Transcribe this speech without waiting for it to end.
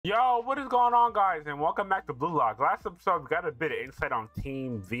Yo, what is going on, guys, and welcome back to bluelock. Last episode, we got a bit of insight on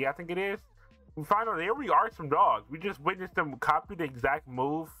Team V, I think it is. We found out there we are some dogs. We just witnessed them copy the exact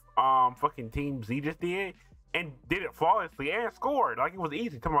move fucking Team Z just did, and did it flawlessly and scored. Like, it was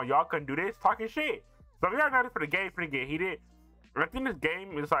easy. Talking about y'all couldn't do this, talking shit. So we got nothing for the game for to get heated. I think this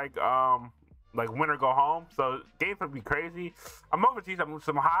game is like win or go home. So game's gonna be crazy. I'm hoping to see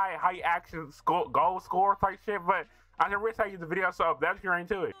some high action goal score type shit, but I can risk how you use the video, so that's get right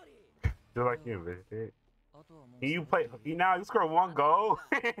into it. Just like you, bitch. You play. You scored one goal.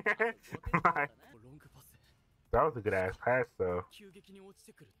 Like, that was a good ass pass though.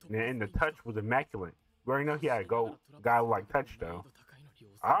 And the touch was immaculate. We already know he had a guy like touch though.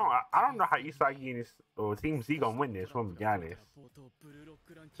 I don't know how Isagi or Team Z gonna win this. I'm gonna be honest.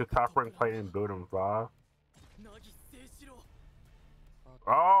 It's a top rank player in building 5.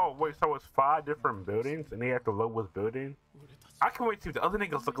 Oh wait, so it's 5 different buildings, and they have the lowest building. I can wait to see what the other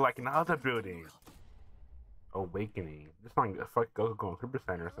niggas look like in the other building. Awakening. This one fuck goes going 3%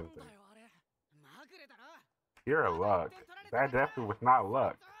 or something. You're a luck. That definitely was not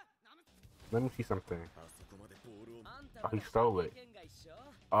luck. Let me see something. Oh, he stole it.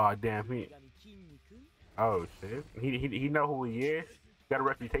 Oh damn, oh shit. He know who he is. Got a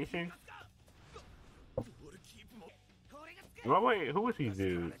reputation. No wait, who is he,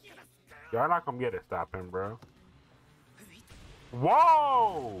 dude? Y'all not gonna be able to stop him, bro.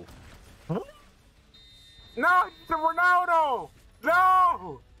 Whoa! No, it's Ronaldo!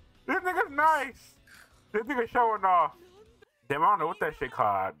 No! This nigga's nice! This nigga's showing off. Damn, I don't know what that shit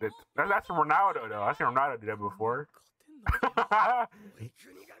called. That's Ronaldo, though. I've seen Ronaldo do that before.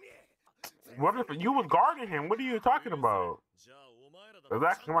 What if you was guarding him? What are you talking about?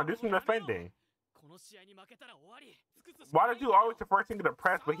 Relax, come on, do some defending. Why did you always the first thing to the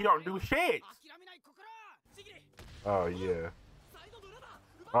press, but he don't do shit? Oh, yeah.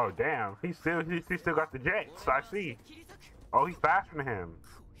 Oh, damn. He still got the jets. I see. Oh, he's faster than him.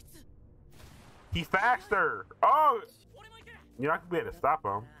 He's faster. Oh! You're not gonna be able to stop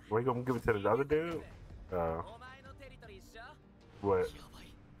him. Well, you gonna give it to the other dude? What?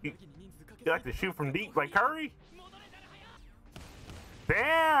 You like to shoot from deep like Curry?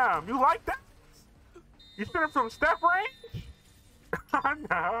 Damn! You like that? You spin it from step range?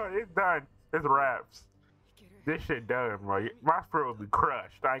 No, it's done. It's wraps. This shit done, bro. My spirit will be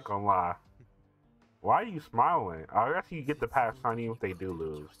crushed. I ain't gonna lie. Why are you smiling? I guess you get the pass on even if they do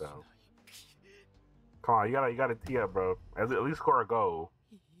lose, though. Come on, you gotta tee up, bro. At least score a goal.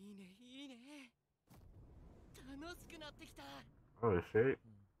 Oh shit.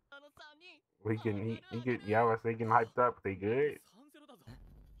 He get yeah, they getting hyped up. They good.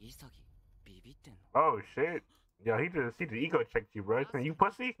 Oh shit. Yo, he just ego checked you, bro. You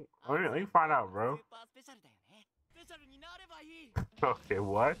pussy? Let me find out, bro. Okay,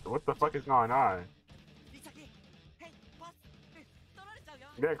 what? What the fuck is going on?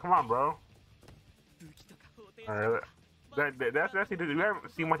 Yeah, come on, bro. Alright, that's it. We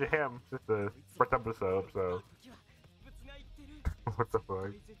haven't seen much of him since the first episode, so. What the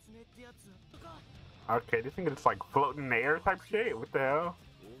fuck? Okay, this thing is like floating in the air type shit. What the hell?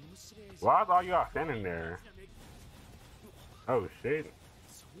 Why is all y'all standing there? Oh shit.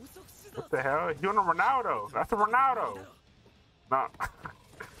 What the hell? He's doing a Ronaldo. That's a Ronaldo. No.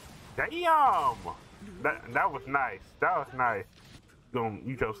 Damn. That was nice. That was nice. You gonna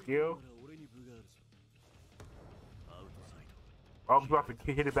use your skill? Oh, I'm about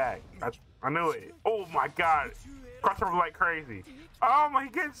to hit it back. I knew it. Oh my god. Crossover like crazy. Oh my, he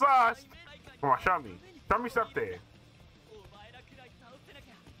getting sauced. Come on, show me. Show me something.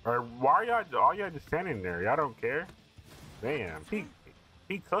 Or why are y'all just standing there? Y'all don't care? Damn, he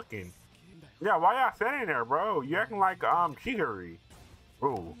cooking. Yeah, why y'all standing there, bro? You acting like Chihuri.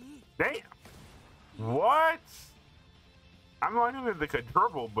 Ooh. Damn. What? I know I knew they could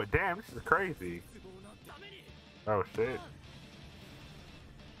dribble, but damn, this is crazy. Oh shit.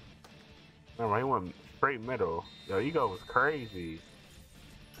 No, he went straight middle. Yo, ego was crazy.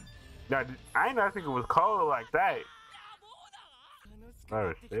 Now, I ain't not think it was cold like that.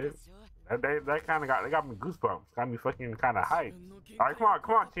 Oh shit. That kind of got me goosebumps. Got me fucking kind of hyped. All right,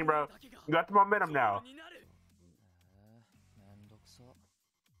 come on, team, bro. You got the momentum now.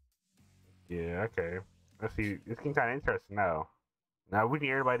 Yeah, okay. Let's see. This getting kind of interesting now. Now we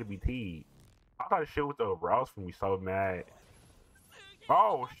need everybody to be teed. I thought shit was over. I was gonna be so mad.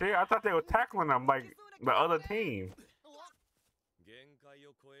 Oh shit! I thought they were tackling them like the other team.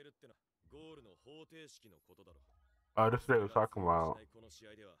 Oh, this is what they were talking about.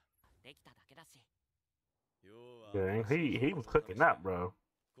 Yeah, he was cooking up, bro.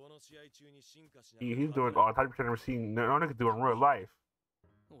 He's doing all type of shit I've never seen. No nigga do in real life.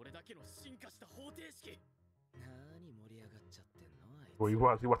 Well, he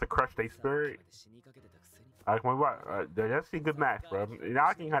wants to crush their spirit. Come on, what? That's a good match, bro. Now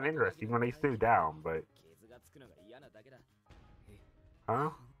I can kind of interesting when they still down, but.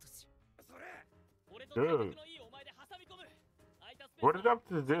 Huh? Dude. What is up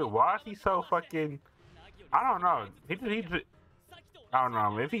to the dude? Why is he so fucking. I don't know. He just. I don't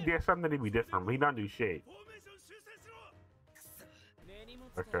know. If he did something, it'd be different, but he don't do shit.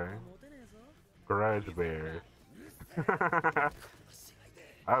 Okay. Garage Bears.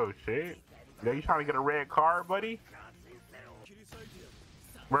 Oh shit. Yeah, you trying to get a red card, buddy?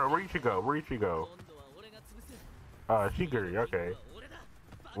 Bro, where you should go? Where you should go? Shiguri, okay.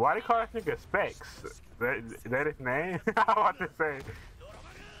 Why they call this nigga Specs? That his name? I want to say.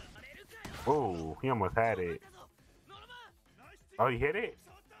 Oh, he almost had it. Oh, he hit it?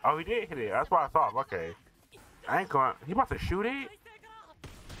 Oh, he did hit it. That's why I thought. Okay. I ain't going. He about to shoot it?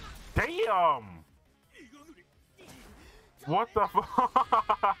 Damn! What the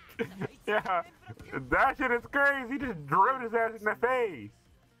fuck? Yeah, that shit is crazy. He just drilled his ass in the face.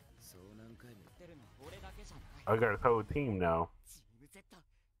 I got his whole team now.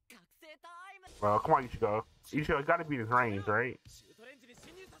 Well, come on, Ichigo. Ichigo got to beat his range, right?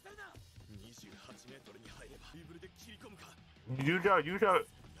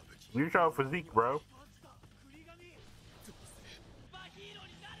 You show physique, bro.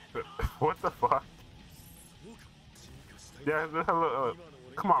 What the fuck? Yeah,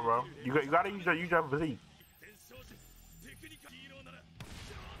 come on, bro. You gotta use your physique.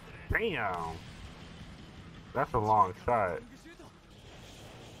 Damn. That's a long shot.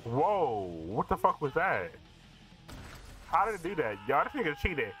 Whoa, what the fuck was that? How did it do that? Y'all, this nigga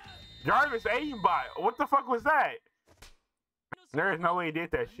cheated. Jarvis aimbot. What the fuck was that? There is no way he did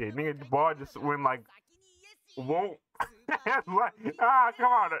that shit. Nigga, the ball just went like, won't. Come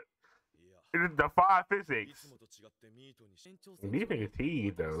on. It defy physics. These niggas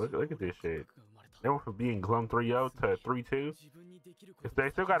teased though. Look at this shit. They went from being glum 3-0 to 3-2. They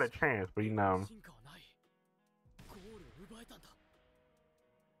still got a chance, but you know.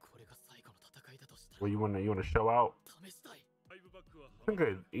 Well, you wanna show out? I think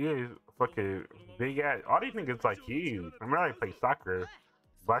he is fucking big ass. All these niggas like huge. I remember I play soccer.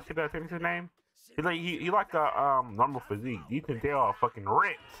 But I should have his name. He like a normal physique. You think they all fucking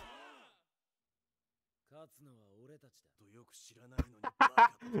ripped.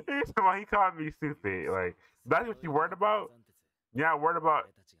 He called me stupid. Like, that's what you worried about? Yeah, worried about.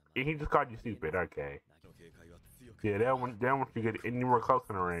 He just called you stupid. Okay. Yeah, they don't want you to get anywhere close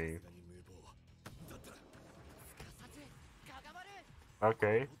in the range.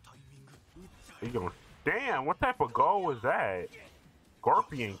 Okay. Damn, what type of goal was that?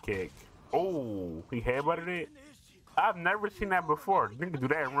 Scorpion kick. Oh, he headbutted it? I've never seen that before. You can do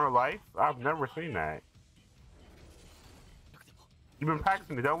that in real life? I've never seen that. You've been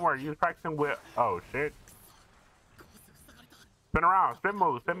practicing it, don't worry. You was practicing with. Oh, shit. Spin around. Spin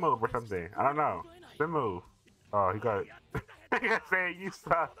move or something. I don't know. Spin move. Oh, he got it. He got saying you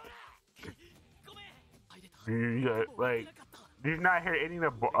suck. You got, like, did you not hear any of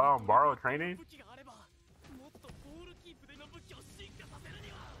the borrowed training?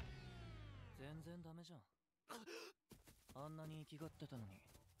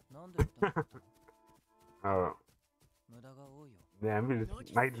 Oh. Yeah, I'm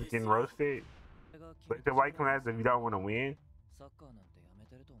just not just getting roasted. But the white commands if you don't want to win.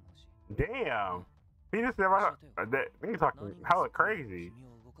 Damn. He just never that he's talking hella crazy.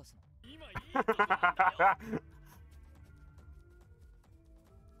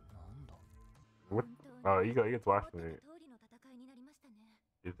 What? Oh, you get watching it.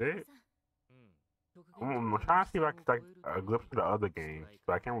 Is it? I'm trying to see if I can like a glimpse of the other games,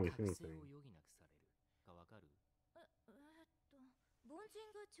 but I can't really see anything.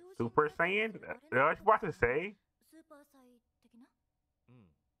 Super Saiyan? What you about to say?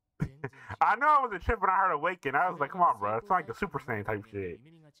 I know I was a trip when I heard Awaken. I was like, come on, bro. It's like a Super Saiyan type shit.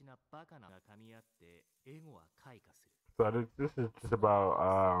 So this is just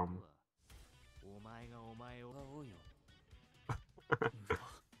about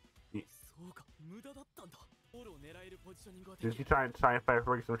Did you try and fight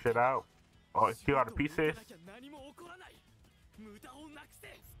for some shit out? Oh, steal out the pieces?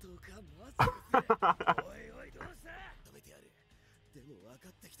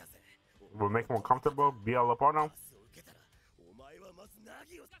 Will make him uncomfortable? Be all up on him?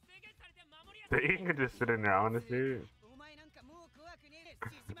 He can just sit in there, honestly.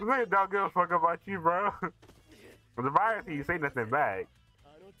 This nigga don't give a fuck about you, bro. The virus, you say nothing back.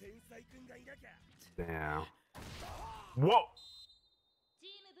 Damn. Whoa!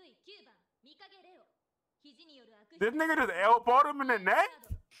 This nigga just elbowed him in the neck?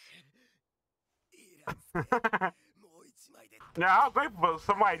 Yeah, I was waiting for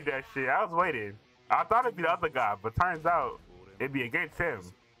somebody to do that shit. I was waiting. I thought it'd be the other guy, but turns out it'd be against him.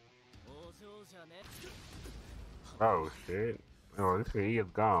 Oh shit. Oh, this guy, he is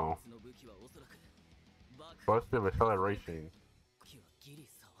gone. Positive acceleration.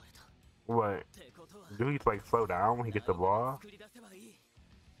 What? Do he like slow down when he gets the ball?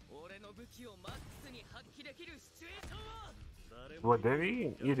 What, did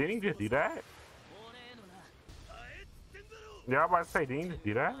he? You didn't just do that? Yeah, I was about to say, didn't he just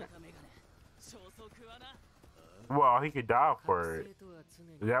do that? Well, he could die for it.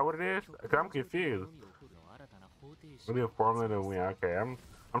 Is that what it is? Cause I'm confused. What is a formula to win? Okay, I'm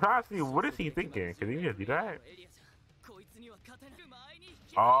trying to see what is he thinking? Cause he just do that?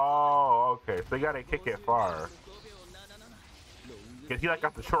 Oh, okay. So you gotta kick it far. Cause he like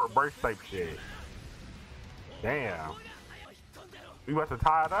got the short burst type shit. Damn. We about to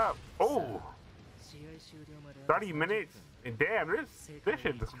tie it up. Oh. 30 minutes. And damn, this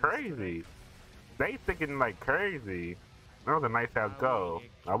shit is crazy. They thinking like crazy. That was a nice ass goal.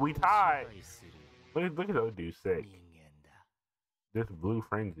 Now we tied. Look at those dudes sick. This blue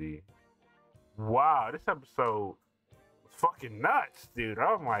frenzy. Wow, this episode was fucking nuts, dude.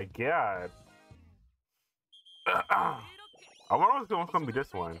 Oh my god. I wonder what's gonna be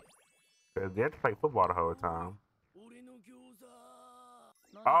this one. Cause they had to play football the whole time.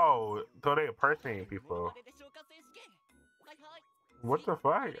 Oh, so they impersonating people. What the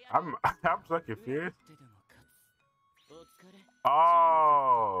fuck? I'm so confused.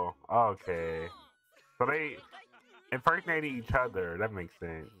 Oh, okay. So they impersonated each other. That makes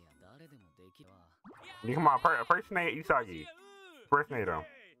sense. You come on, impersonate Isagi. Impersonate him.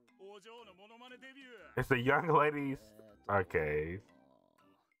 It's the young ladies. Okay.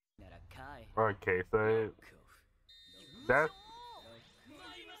 Okay, so that's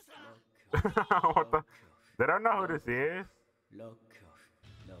what the? They don't know who this is.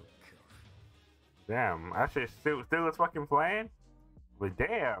 Damn, that shit still is fucking playing. But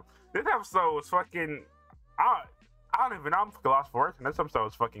damn, this episode was fucking. I don't even know. I'm fucking lost for words. And this episode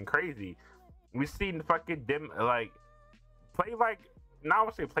was fucking crazy. We seen fucking them like play like. Now I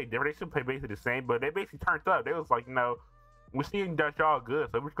would say play different. They should play basically the same, but they basically turned up. They was like, you know, we're seeing that y'all good,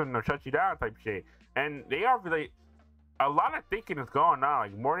 so we're just gonna shut you down type shit. And they are really a lot of thinking is going on,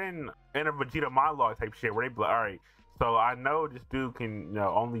 like more than in a Vegeta monologue type shit, where they be like, all right, so I know this dude can, you know,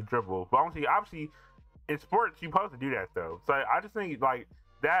 only dribble, but obviously in sports you're supposed to do that though. So I just think like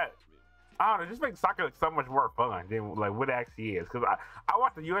that. I don't know, it just makes soccer like so much more fun than like what it actually is. Cause I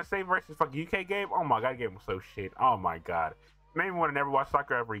watched the USA versus fucking UK game. Oh my god, that game was so shit. Oh my god. Made me want to never watch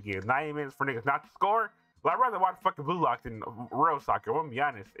soccer ever again. 90 minutes for niggas not to score. Well, I'd rather watch fucking Blue Lock than real soccer. I'm gonna be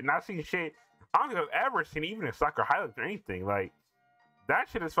honest. And I've seen shit I don't think I've ever seen even in soccer highlights or anything. Like that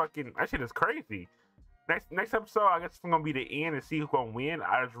shit is crazy. Next episode, I guess it's gonna be the end and see who's gonna win.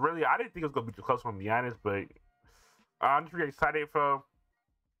 I didn't think it was gonna be too close, I'm gonna be honest, but I'm just really excited for.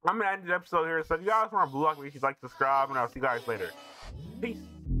 I'm gonna end the episode here. So if you guys want Blue Lock, please like, subscribe, and I'll see you guys later. Peace.